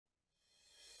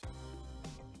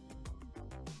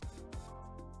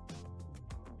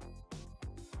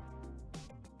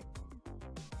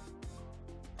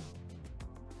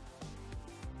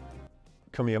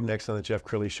Coming up next on the Jeff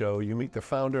Crilley Show, you meet the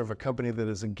founder of a company that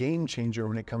is a game changer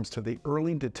when it comes to the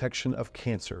early detection of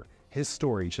cancer. His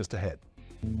story just ahead.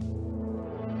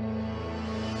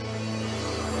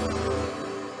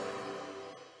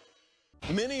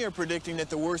 Many are predicting that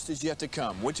the worst is yet to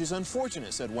come, which is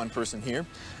unfortunate, said one person here.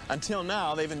 Until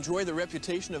now, they've enjoyed the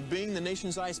reputation of being the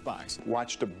nation's icebox.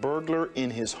 Watched a burglar in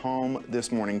his home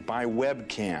this morning by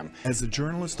webcam. As a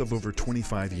journalist of over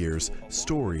 25 years,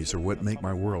 stories are what make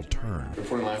my world turn.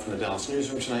 Reporting live from the Dallas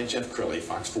newsroom tonight, Jeff Crilley,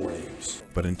 Fox 4 News.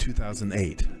 But in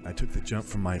 2008, I took the jump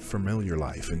from my familiar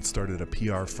life and started a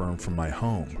PR firm from my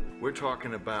home. We're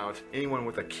talking about anyone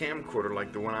with a camcorder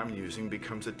like the one I'm using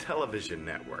becomes a television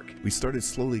network. We started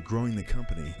slowly growing the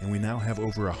company, and we now have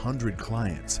over 100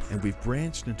 clients, and we've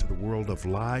branched into the world of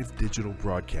live digital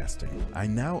broadcasting. I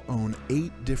now own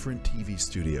 8 different TV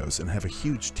studios and have a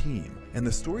huge team, and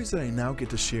the stories that I now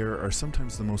get to share are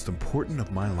sometimes the most important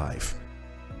of my life.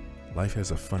 Life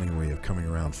has a funny way of coming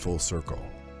around full circle.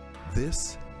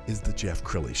 This is the Jeff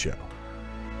Crilley Show.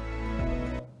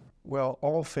 Well,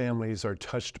 all families are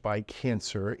touched by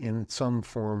cancer in some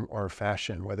form or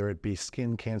fashion, whether it be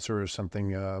skin cancer or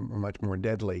something much more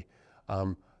deadly.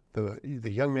 The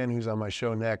young man who's on my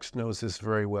show next knows this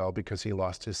very well because he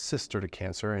lost his sister to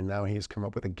cancer, and now he's come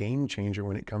up with a game changer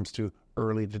when it comes to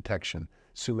early detection.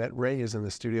 Sumit Rai is in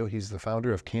the studio. He's the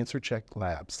founder of Cancer Check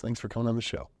Labs. Thanks for coming on the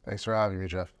show. Thanks for having me,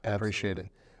 Jeff. I appreciate it.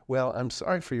 Well, I'm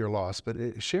sorry for your loss, but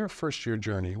share first your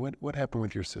journey. What happened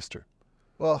with your sister?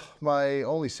 Well, my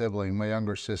only sibling, my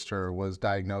younger sister, was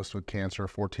diagnosed with cancer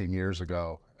 14 years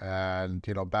ago and,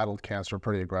 battled cancer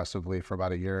pretty aggressively for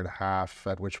about 1.5 years,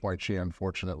 at which point she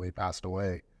unfortunately passed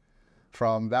away.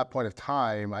 From that point of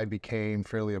time, I became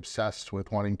fairly obsessed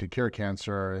with wanting to cure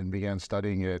cancer and began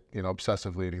studying it,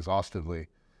 obsessively and exhaustively.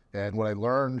 And what I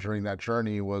learned during that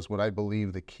journey was what I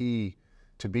believe the key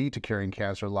to curing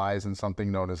cancer lies in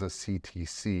something known as a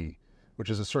CTC, which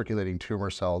is a circulating tumor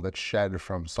cell that's shed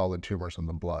from solid tumors in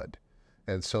the blood.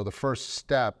 And so the first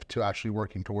step to actually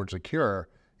working towards a cure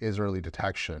is early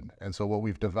detection. And so what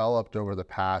we've developed over the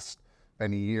past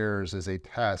many years is a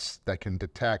test that can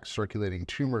detect circulating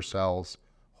tumor cells,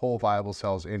 whole viable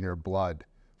cells in your blood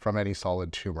from any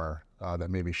solid tumor that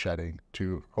may be shedding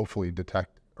to hopefully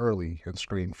detect early and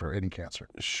screen for any cancer.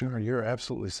 Sure, you're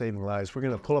absolutely saving lives. We're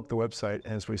going to pull up the website.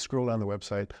 As we scroll down the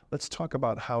website, let's talk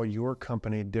about how your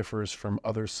company differs from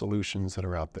other solutions that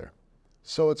are out there.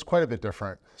 So it's quite a bit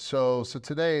different. So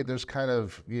today there's kind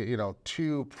of,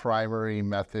 2 primary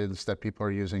methods that people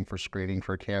are using for screening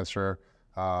for cancer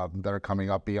that are coming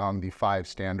up beyond the 5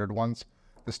 standard ones.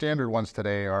 The standard ones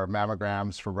today are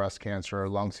mammograms for breast cancer,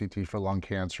 lung CT for lung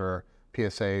cancer,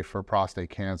 PSA for prostate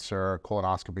cancer,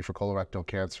 colonoscopy for colorectal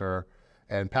cancer,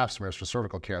 and pap smears for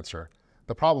cervical cancer.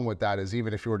 The problem with that is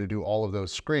even if you were to do all of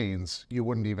those screens, you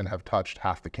wouldn't even have touched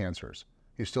half the cancers.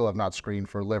 You still have not screened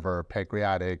for liver,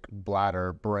 pancreatic,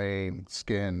 bladder, brain,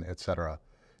 skin, etc.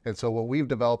 And so what we've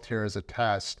developed here is a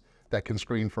test that can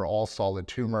screen for all solid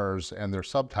tumors and their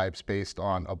subtypes based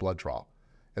on a blood draw.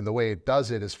 And the way it does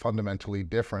it is fundamentally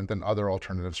different than other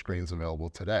alternative screens available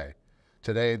today.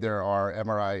 Today, there are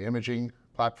MRI imaging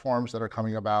platforms that are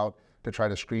coming about to try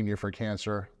to screen you for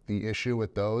cancer. The issue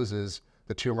with those is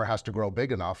the tumor has to grow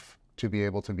big enough to be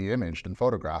able to be imaged and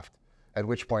photographed, at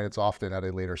which point it's often at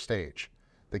a later stage.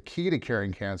 The key to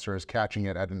curing cancer is catching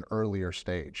it at an earlier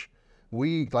stage.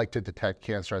 We like to detect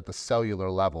cancer at the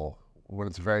cellular level when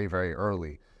it's very, very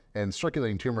early. And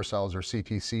circulating tumor cells, or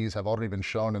CTCs, have already been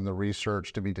shown in the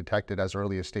research to be detected as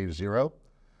early as stage 0.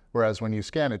 Whereas when you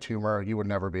scan a tumor, you would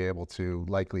never be able to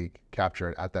likely capture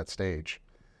it at that stage.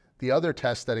 The other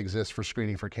tests that exist for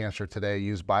screening for cancer today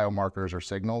use biomarkers or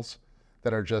signals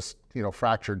that are just,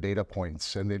 fractured data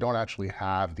points, and they don't actually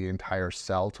have the entire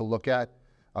cell to look at,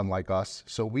 unlike us.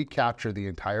 So we capture the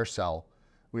entire cell.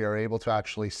 We are able to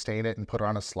actually stain it and put it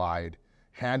on a slide,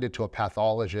 hand it to a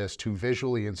pathologist to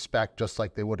visually inspect just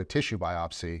like they would a tissue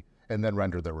biopsy, and then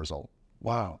render the result.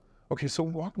 Wow. Okay, so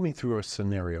walk me through a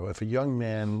scenario. If a young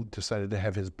man decided to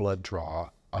have his blood drawn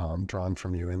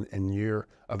from you, and you're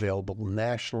available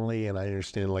nationally, and I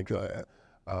understand like a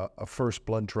first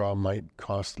blood draw might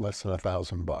cost less than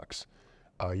 $1,000.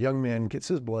 A young man gets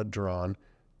his blood drawn,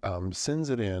 sends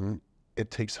it in. It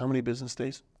takes how many business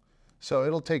days? So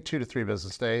it'll take 2 to 3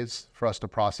 business days for us to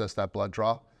process that blood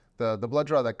draw. The blood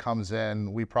draw that comes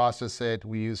in, we process it,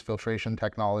 we use filtration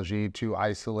technology to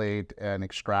isolate and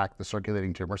extract the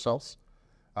circulating tumor cells.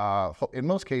 In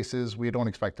most cases, we don't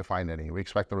expect to find any. We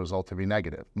expect the result to be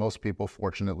negative. Most people,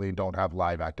 fortunately, don't have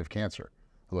live active cancer.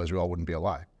 Otherwise, we all wouldn't be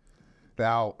alive.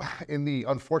 Now, in the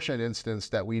unfortunate instance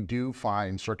that we do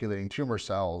find circulating tumor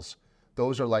cells,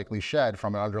 those are likely shed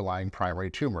from an underlying primary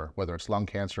tumor, whether it's lung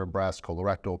cancer, breast,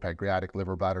 colorectal, pancreatic,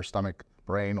 liver, bladder, stomach,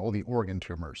 brain, all the organ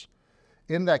tumors.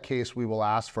 In that case, we will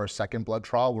ask for a second blood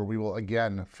trial where we will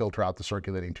again filter out the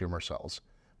circulating tumor cells.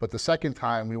 But the second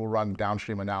time, we will run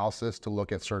downstream analysis to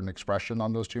look at certain expression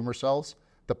on those tumor cells,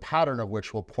 the pattern of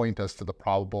which will point us to the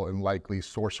probable and likely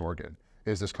source organ.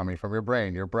 Is this coming from your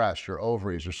brain, your breast, your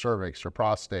ovaries, your cervix, your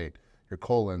prostate, your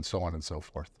colon, so on and so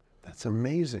forth? That's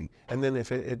amazing. And then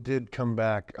if it did come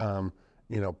back,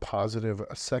 positive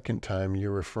a second time,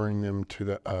 you're referring them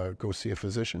to go see a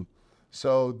physician?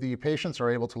 So the patients are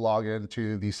able to log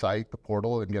into the site, the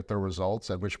portal, and get their results,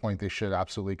 at which point they should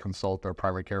absolutely consult their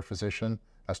primary care physician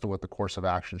as to what the course of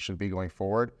action should be going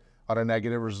forward. On a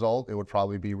negative result, it would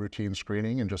probably be routine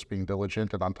screening and just being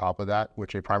diligent, and on top of that,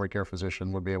 which a primary care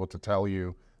physician would be able to tell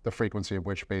you the frequency of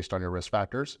which based on your risk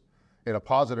factors. In a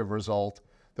positive result,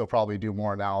 they'll probably do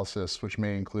more analysis, which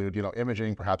may include,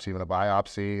 imaging, perhaps even a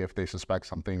biopsy if they suspect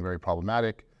something very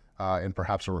problematic, and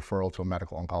perhaps a referral to a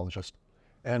medical oncologist.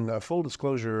 And full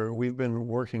disclosure, we've been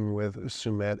working with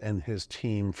Sumit and his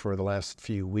team for the last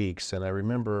few weeks. And I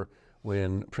remember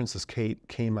when Princess Kate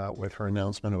came out with her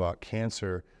announcement about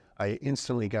cancer, I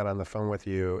instantly got on the phone with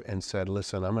you and said,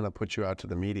 listen, I'm going to put you out to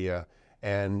the media.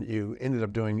 And you ended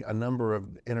up doing a number of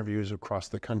interviews across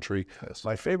the country. Yes.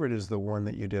 My favorite is the one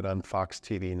that you did on Fox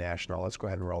TV National. Let's go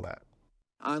ahead and roll that.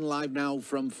 On live now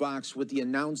from Fox with the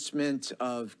announcement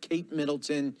of Kate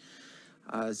Middleton.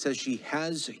 Says she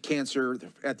has cancer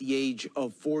at the age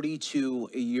of 42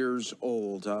 years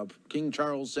old. King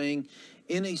Charles saying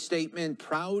in a statement,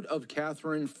 proud of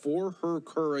Catherine for her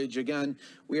courage. Again,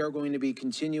 we are going to be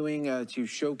continuing to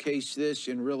showcase this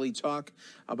and really talk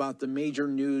about the major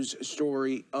news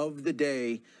story of the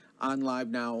day on Live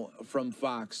Now from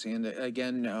Fox. And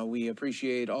again, we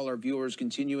appreciate all our viewers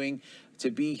continuing to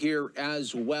be here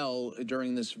as well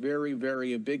during this very,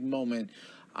 very big moment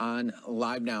on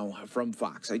Live Now from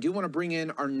Fox. I do want to bring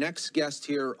in our next guest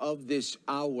here of this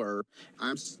hour.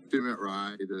 I'm Sumit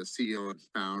Rai, the CEO and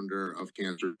founder of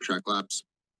Cancer Check Labs,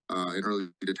 an early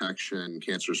detection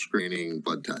cancer screening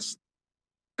blood test.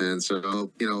 And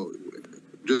so,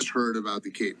 just heard about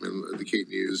the Kate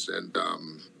news and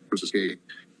Princess Kate.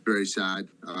 Very sad.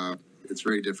 It's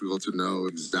very difficult to know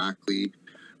exactly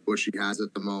what she has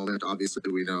at the moment. Obviously,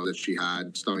 we know that she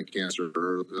had stomach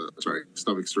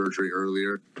surgery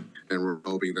earlier, and we're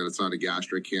hoping that it's not a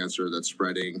gastric cancer that's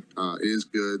spreading. It is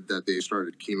good that they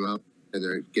started chemo, and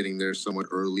they're getting there somewhat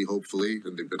early, hopefully,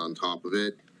 and they've been on top of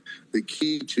it. The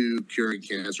key to curing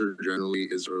cancer generally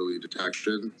is early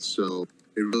detection. So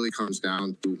it really comes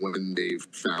down to when they've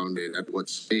found it, at what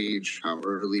stage, how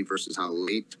early versus how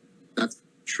late. That's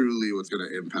truly what's going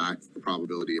to impact the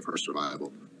probability of her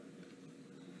survival.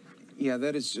 Yeah,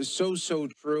 that is so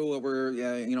true. We're,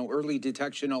 early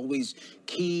detection always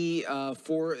key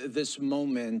for this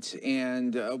moment.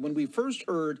 And when we first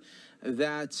heard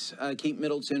that Kate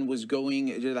Middleton was going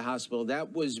to the hospital,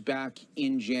 that was back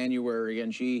in January,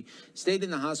 and she stayed in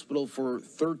the hospital for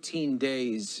 13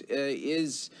 days.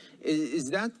 Is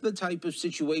that the type of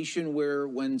situation where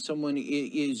when someone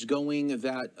is going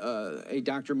that a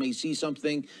doctor may see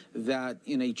something that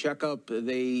in a checkup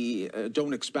they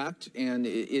don't expect? And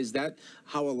is that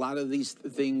how a lot of these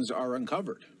things are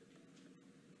uncovered?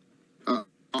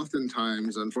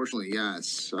 Oftentimes, unfortunately,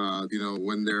 yes.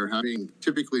 When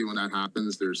typically when that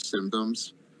happens, there's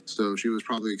symptoms. So she was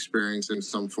probably experiencing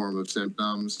some form of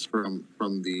symptoms from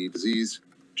the disease.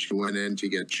 She went in to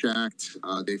get checked.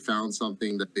 They found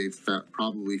something that they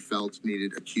probably felt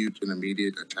needed acute and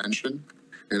immediate attention.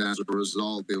 And as a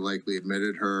result, they likely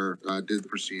admitted her, did the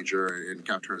procedure, and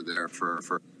kept her there for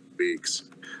weeks.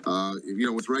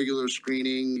 With regular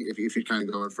screening, if you kind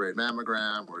of go in for a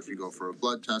mammogram, or if you go for a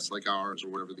blood test like ours, or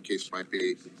whatever the case might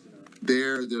be,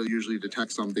 they'll usually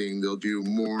detect something. They'll do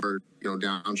more,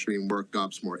 downstream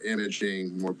workups, more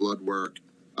imaging, more blood work,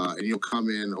 and you'll come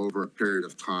in over a period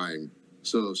of time.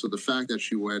 So the fact that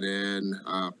she went in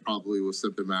probably was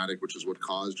symptomatic, which is what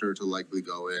caused her to likely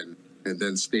go in, and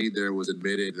then stayed there, was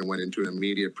admitted, and went into an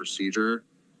immediate procedure,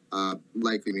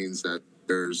 likely means that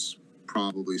there's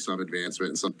probably some advancement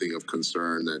and something of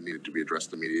concern that needed to be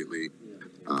addressed immediately.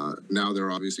 Now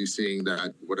they're obviously seeing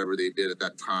that whatever they did at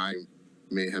that time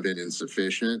may have been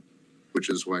insufficient, which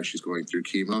is why she's going through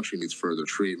chemo. She needs further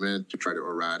treatment to try to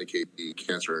eradicate the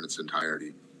cancer in its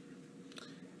entirety.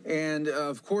 And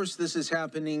of course, this is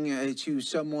happening to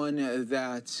someone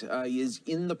that is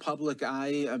in the public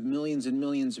eye. Millions and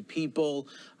millions of people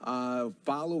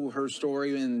follow her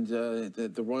story, and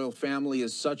the royal family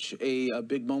is such a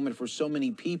big moment for so many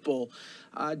people.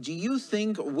 Do you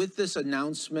think with this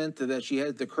announcement that she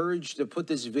had the courage to put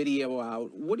this video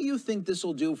out, what do you think this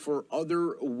will do for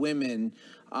other women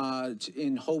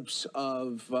in hopes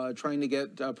of trying to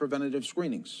get preventative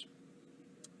screenings?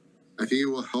 I think it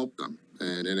will help them.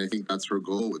 And I think that's her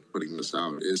goal with putting this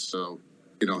out is so,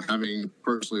 you know, having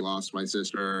personally lost my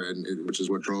sister, which is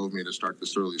what drove me to start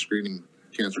this early screening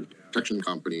cancer detection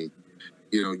company,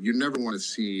 you know, you never want to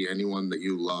see anyone that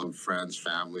you love, friends,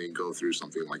 family, go through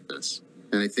something like this.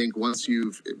 And I think once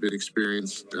you've been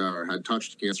experienced or had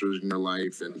touched cancers in your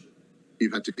life and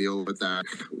you've had to deal with that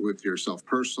with yourself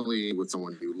personally, with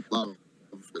someone you love,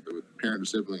 with a parent, a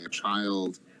sibling, a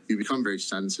child, you become very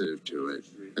sensitive to it.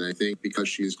 And I think because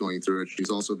she's going through it, she's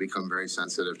also become very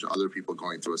sensitive to other people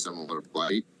going through a similar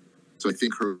plight. So I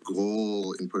think her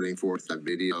goal in putting forth that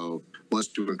video was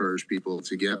to encourage people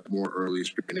to get more early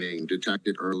screening, detect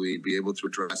it early, be able to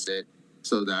address it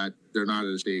so that they're not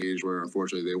at a stage where,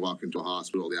 unfortunately, they walk into a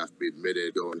hospital, they have to be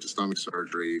admitted, go into stomach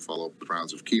surgery, follow up with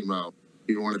rounds of chemo.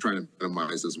 You want to try to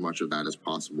minimize as much of that as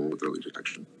possible with early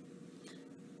detection.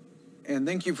 And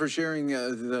thank you for sharing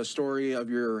the story of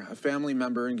your family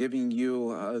member and giving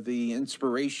you the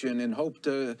inspiration and hope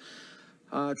to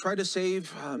try to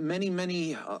save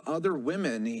many other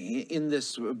women in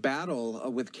this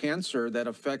battle with cancer that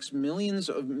affects millions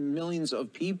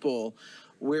of people,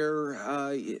 where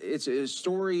it's a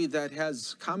story that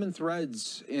has common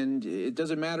threads, and it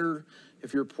doesn't matter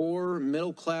if you're poor,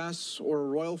 middle class, or a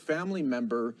royal family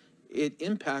member, it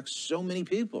impacts so many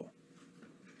people.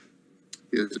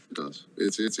 Yes, it does.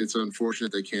 It's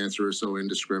unfortunate that cancer is so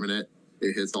indiscriminate.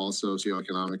 It hits all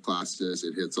socioeconomic classes.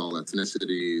 It hits all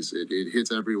ethnicities. It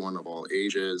hits everyone of all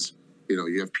ages. You know,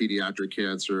 you have pediatric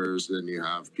cancers, then you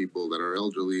have people that are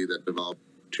elderly that develop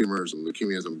tumors and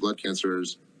leukemias and blood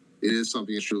cancers. It is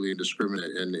something that's truly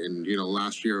indiscriminate. And you know,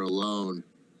 last year alone,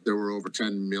 there were over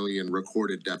 10 million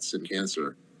recorded deaths in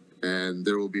cancer. And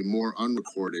there will be more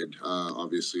unrecorded,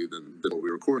 obviously, than what we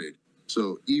recorded.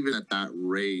 So even at that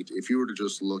rate, if you were to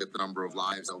just look at the number of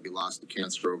lives that will be lost to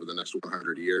cancer over the next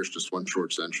 100 years, just one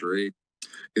short century,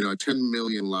 you know, 10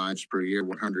 million lives per year,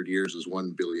 100 years is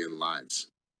 1 billion lives.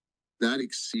 That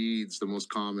exceeds the most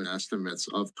common estimates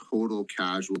of total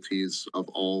casualties of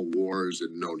all wars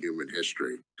in known human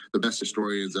history. The best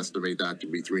historians estimate that to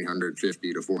be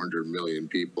 350 to 400 million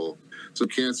people. So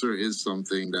cancer is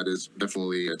something that is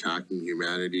definitely attacking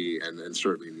humanity and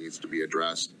certainly needs to be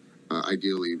addressed.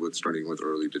 Ideally, starting with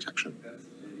early detection.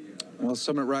 Well,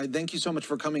 Sumit Rai, thank you so much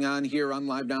for coming on here on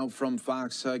Live Now from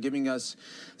Fox, giving us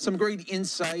some great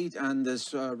insight on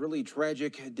this really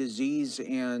tragic disease,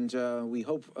 and we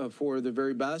hope for the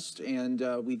very best, and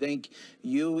we thank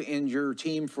you and your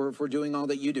team for doing all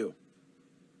that you do.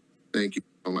 Thank you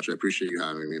so much. I appreciate you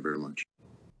having me very much.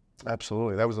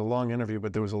 Absolutely. That was a long interview,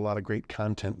 but there was a lot of great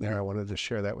content there. I wanted to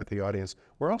share that with the audience.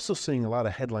 We're also seeing a lot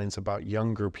of headlines about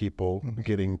younger people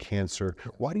getting cancer.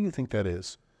 Why do you think that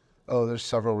is? Oh, there's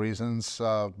several reasons,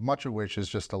 much of which is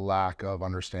just a lack of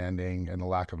understanding and a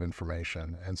lack of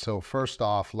information. And so first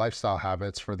off, lifestyle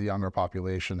habits for the younger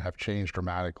population have changed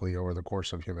dramatically over the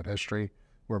course of human history.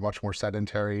 We're much more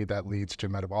sedentary. That leads to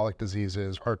metabolic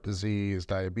diseases, heart disease,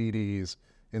 diabetes,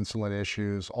 insulin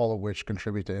issues, all of which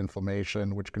contribute to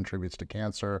inflammation, which contributes to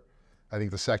cancer. I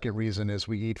think the second reason is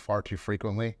we eat far too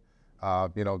frequently.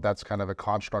 You know, that's kind of a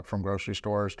construct from grocery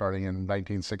stores starting in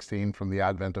 1916 from the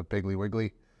advent of Piggly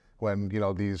Wiggly, when, you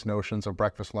know, these notions of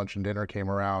breakfast, lunch, and dinner came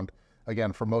around.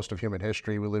 Again, for most of human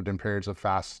history, we lived in periods of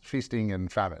fast feasting and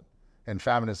famine. And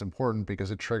famine is important because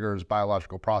it triggers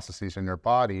biological processes in your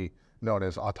body known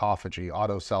as autophagy,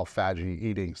 auto-self-phagy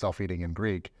eating, self-eating in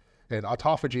Greek. And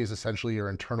autophagy is essentially your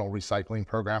internal recycling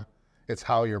program. It's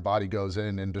how your body goes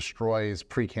in and destroys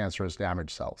precancerous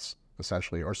damaged cells,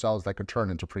 essentially, or cells that could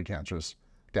turn into precancerous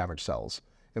damaged cells.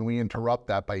 And we interrupt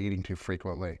that by eating too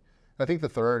frequently. I think the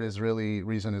third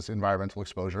reason is environmental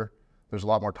exposure. There's a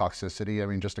lot more toxicity. I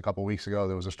mean, just a couple of weeks ago,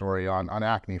 there was a story on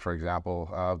acne, for example,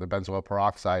 the benzoyl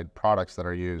peroxide products that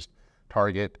are used,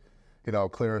 Target, you know,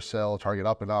 Clearasil, Target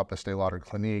Up and Up, Estee Lauder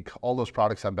Clinique, all those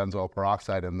products have benzoyl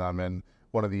peroxide in them. And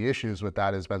one of the issues with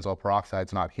that is benzoyl peroxide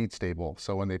is not heat stable.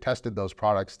 So when they tested those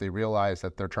products, they realized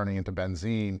that they're turning into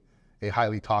benzene, a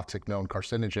highly toxic known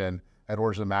carcinogen, at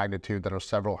orders of magnitude that are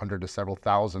several hundred to several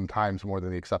thousand times more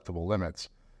than the acceptable limits.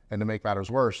 And to make matters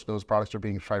worse, those products are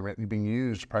being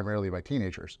used primarily by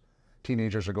teenagers.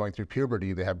 Teenagers are going through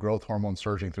puberty. They have growth hormone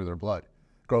surging through their blood.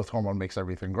 Growth hormone makes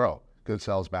everything grow. good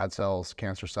cells, bad cells,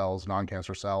 cancer cells,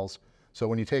 non-cancer cells. So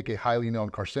when you take a highly known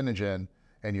carcinogen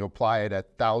and you apply it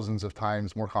at thousands of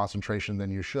times more concentration than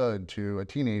you should to a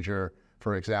teenager,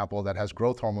 for example, that has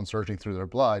growth hormone surging through their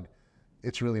blood,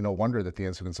 it's really no wonder that the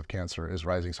incidence of cancer is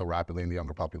rising so rapidly in the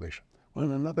younger population. Well,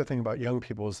 and another thing about young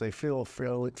people is they feel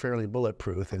fairly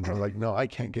bulletproof, and they're like, no, I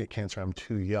can't get cancer, I'm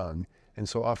too young. And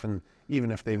so often,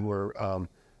 even if they were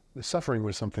suffering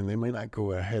with something, they may not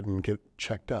go ahead and get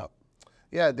checked up.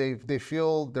 Yeah, they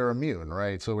feel they're immune,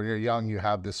 right? So when you're young, you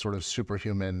have this sort of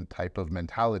superhuman type of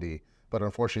mentality. But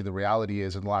unfortunately, the reality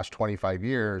is in the last 25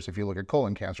 years, if you look at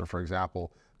colon cancer, for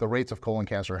example, the rates of colon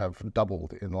cancer have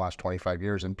doubled in the last 25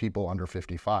 years in people under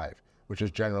 55, which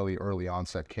is generally early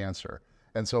onset cancer.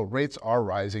 And so rates are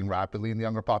rising rapidly in the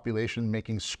younger population,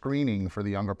 making screening for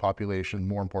the younger population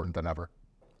more important than ever.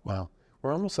 Wow.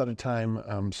 We're almost out of time,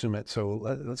 Sumit, so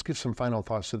let's give some final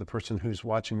thoughts to the person who's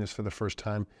watching this for the first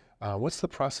time. What's the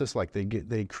process like?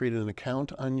 They create an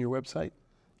account on your website?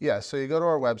 Yeah, so you go to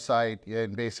our website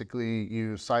and basically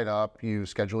you sign up, you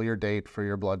schedule your date for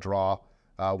your blood draw.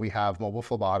 We have mobile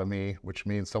phlebotomy, which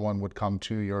means someone would come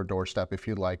to your doorstep if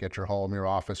you'd like, at your home, your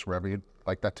office, wherever you'd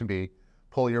like that to be,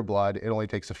 pull your blood. It only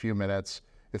takes a few minutes.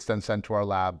 It's then sent to our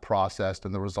lab, processed,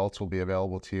 and the results will be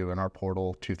available to you in our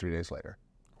portal 2-3 days later.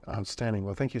 Outstanding.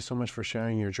 Well, thank you so much for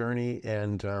sharing your journey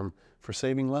and for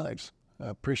saving lives.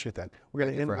 Appreciate that.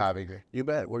 Thank you for having me. You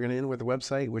bet. We're going to end with the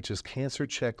website, which is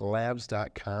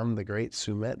cancerchecklabs.com, the great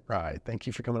Sumit Rai. Thank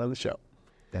you for coming on the show.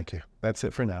 Thank you. That's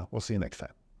it for now. We'll see you next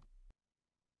time.